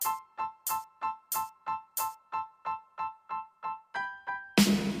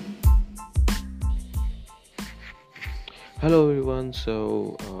Hello everyone.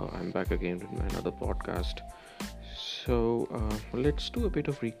 I'm back again with another podcast. Let's do a bit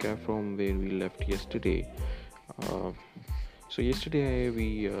of recap from where we left yesterday. Uh, yesterday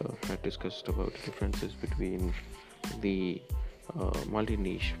we had discussed about the differences between the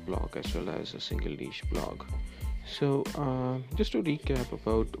multi-niche blog as well as a single niche blog. Just to recap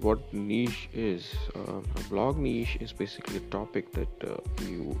about what niche is, a blog niche is basically a topic that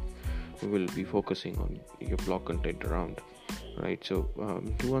you will be focusing on your blog content around, right? To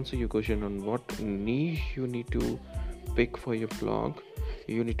answer your question on what niche you need to pick for your blog,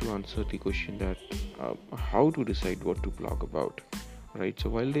 you need to answer the question that how to decide what to blog about, right? So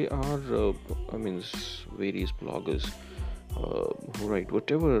while they are various bloggers who write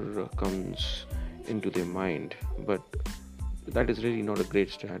whatever comes into their mind, but that is really not a great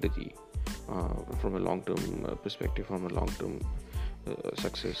strategy from a long-term perspective, from a long-term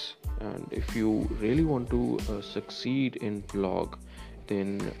success. And if you really want to succeed in blog,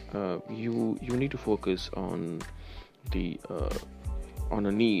 then you need to focus the on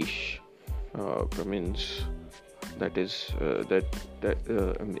a niche. Means that is that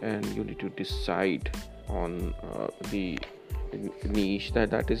and you need to decide on the niche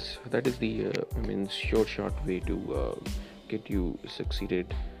that is the short way to get you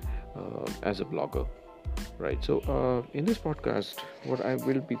succeeded as a blogger, right? In this podcast, what I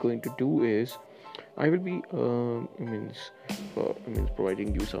will be going to do is I will be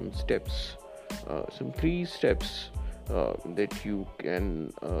providing you some steps, some 3 steps that you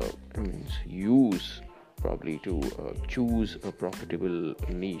can use probably to choose a profitable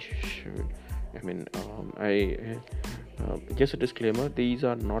niche. I Just a disclaimer: these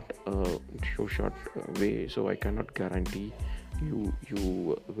are not short way, so I cannot guarantee you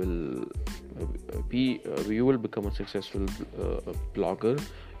will become a successful blogger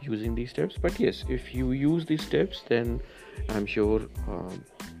using these steps. But yes, if you use these steps, then I'm sure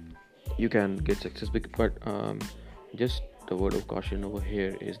you can get success. But just the word of caution over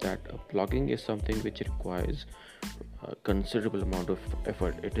here is that blogging is something which requires a considerable amount of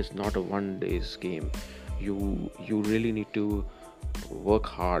effort. It is not a one day's game. You really need to work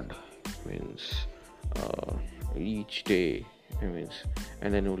hard, means each day,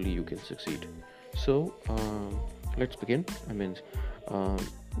 and then only you can succeed. Let's begin. Um,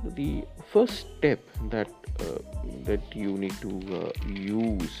 the first step that that you need to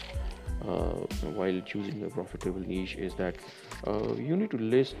use while choosing a profitable niche is that you need to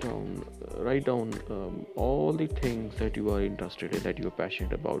write down all the things that you are interested in, that you are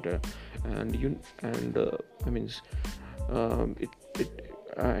passionate about, and you and I means it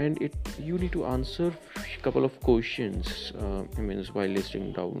and it you need to answer a couple of questions. While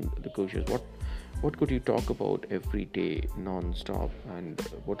listing down the questions, what could you talk about every day non-stop, and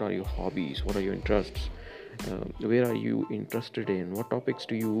what are your hobbies, what are your interests, where are you interested in, what topics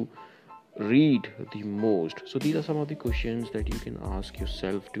do you read the most? So these are some of the questions that you can ask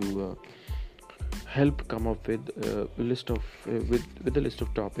yourself to help come up with a list of with a list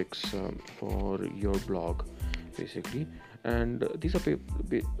of topics for your blog, basically. And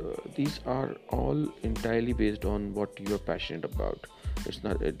these are all entirely based on what you are passionate about. It's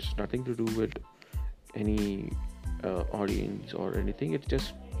nothing to do with any audience or anything. It's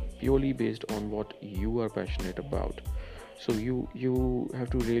just purely based on what you are passionate about. So you have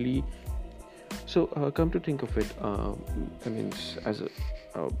to really come to think of it, as a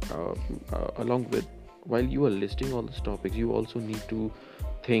along with, while you are listing all these topics, you also need to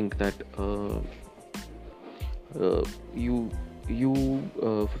think that you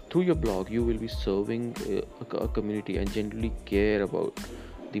through your blog you will be serving a community and genuinely care about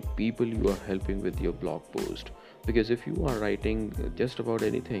the people you are helping with your blog post. Because if you are writing just about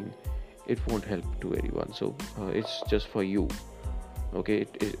anything, it won't help to anyone. It's just for you. Okay,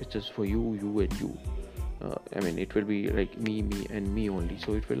 it's just for you and you. It will be like me and me only,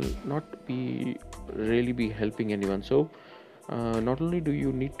 so it will not be really be helping anyone. Not only do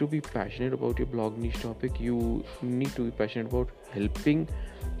you need to be passionate about your blog niche topic, you need to be passionate about helping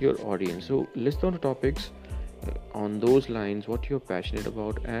your audience. So list down the topics on those lines, what you're passionate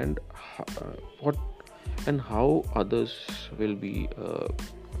about, and what and how others will be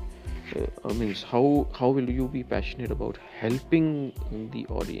how will you be passionate about helping the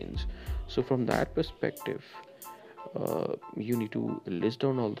audience. So from that perspective, you need to list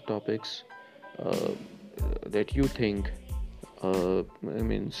down all the topics that you think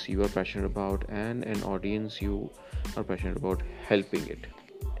you are passionate about, and an audience you are passionate about helping it.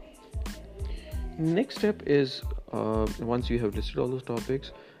 Next step is, once you have listed all those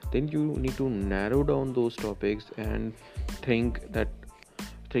topics, then you need to narrow down those topics and think that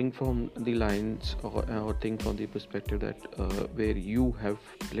think from the lines, or think from the perspective that where you have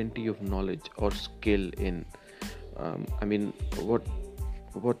plenty of knowledge or skill in. I mean,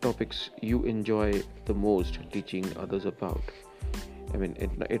 what topics you enjoy the most teaching others about. I mean,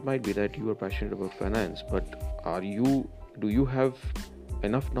 it might be that you are passionate about finance, but do you have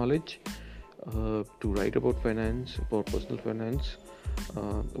enough knowledge to write about finance, about personal finance?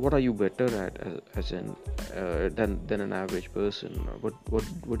 What are you better at as an than an average person? What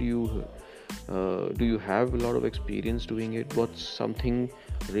do you have a lot of experience doing it? What's something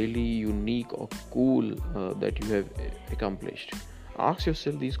really unique or cool that you have accomplished? Ask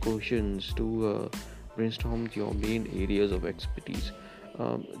yourself these questions to brainstorm your main areas of expertise.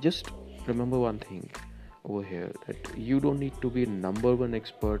 Just remember one thing over here, that you don't need to be number one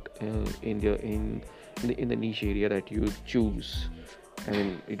expert in the niche area that you choose. I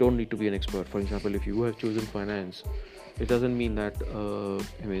mean, you don't need to be an expert. For example, if you have chosen finance, it doesn't mean that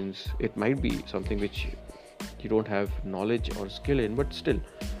it means it might be something which you don't have knowledge or skill in, but still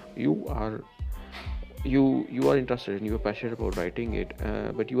you are you are interested and you are passionate about writing it,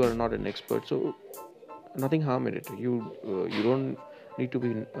 but you are not an expert, so nothing harm in it. You don't need to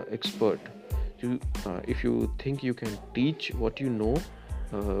be an expert. If you think you can teach what you know,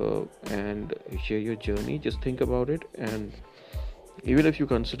 and share your journey, just think about it. And even if you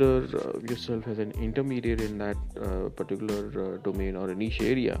consider yourself as an intermediate in that particular domain or a niche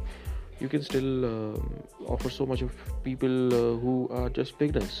area, you can still offer so much of people who are just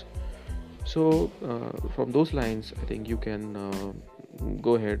beginners. So from those lines, I think you can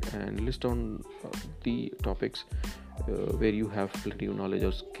go ahead and list on the topics where you have plenty of knowledge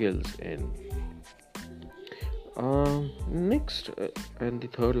or skills in. Next, and the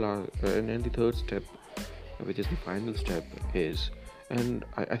third step, which is the final step, is, and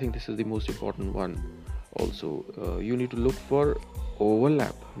I think this is the most important one also, you need to look for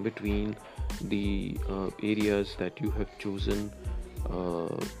overlap between the areas that you have chosen,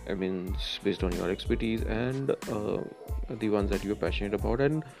 I mean, based on your expertise, and the ones that you are passionate about,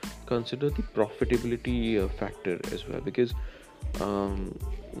 and consider the profitability factor as well, because um,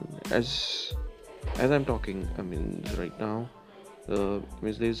 as I'm talking, I mean, right now,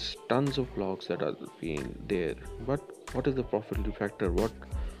 means there's tons of blogs that are being there, but what is the profitability factor?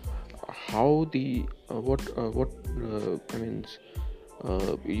 How the what I mean,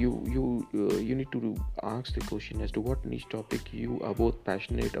 you need to ask the question as to what niche topic you are both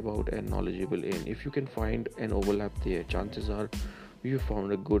passionate about and knowledgeable in. If you can find an overlap there, chances are you have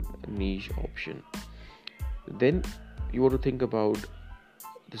found a good niche option. Then you want to think about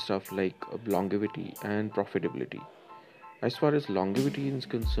the stuff like longevity and profitability. As far as longevity is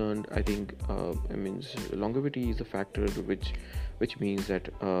concerned, I think longevity is a factor which means that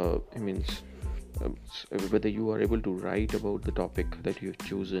whether you are able to write about the topic that you've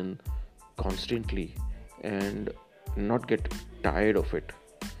chosen constantly and not get tired of it.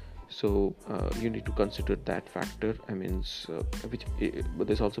 So you need to consider that factor. But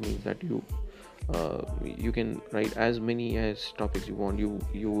this also means that you can write as many as topics you want.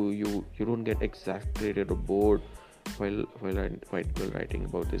 You don't get exasperated or bored while writing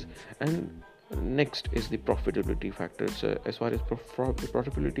about this. And next is the profitability factor. So as far as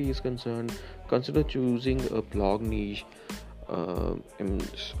profitability is concerned, consider choosing a blog niche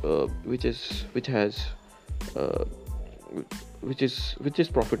which has which is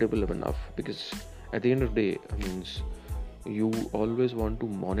profitable enough, because at the end of the day, you always want to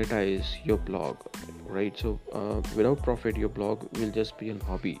monetize your blog, right? So without profit, your blog will just be a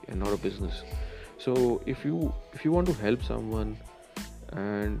hobby and not a business. So if you want to help someone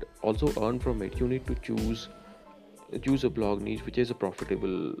and also earn from it, you need to choose a blog niche which is a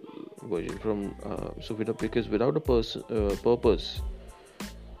profitable version from because without a purpose,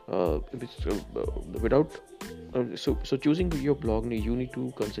 without so choosing your blog niche, you need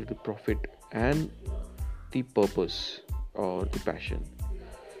to consider profit and the purpose or the passion.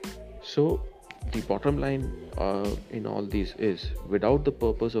 So the bottom line in all these is, without the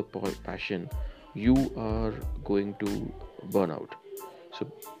purpose or passion, you are going to burn out.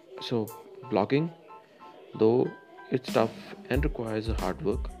 So blogging, though it's tough and requires a hard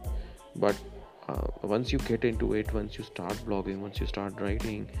work, but once you get into it, once you start blogging, once you start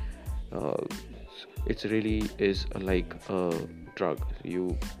writing, it's really is like a drug.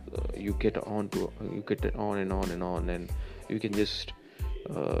 You get on and on and on, and you can just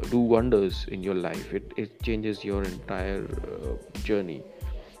do wonders in your life. It changes your entire journey,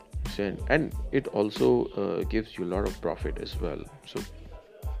 and it also gives you a lot of profit as well.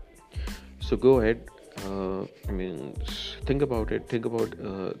 So go ahead, think about it. Think about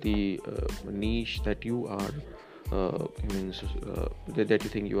the niche that you are that you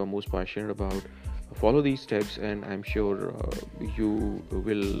think you are most passionate about. Follow these steps, and I'm sure you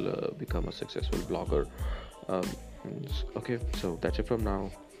will become a successful blogger. Um, okay, so that's it from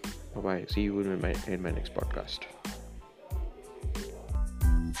now. Bye bye. See you in my next podcast.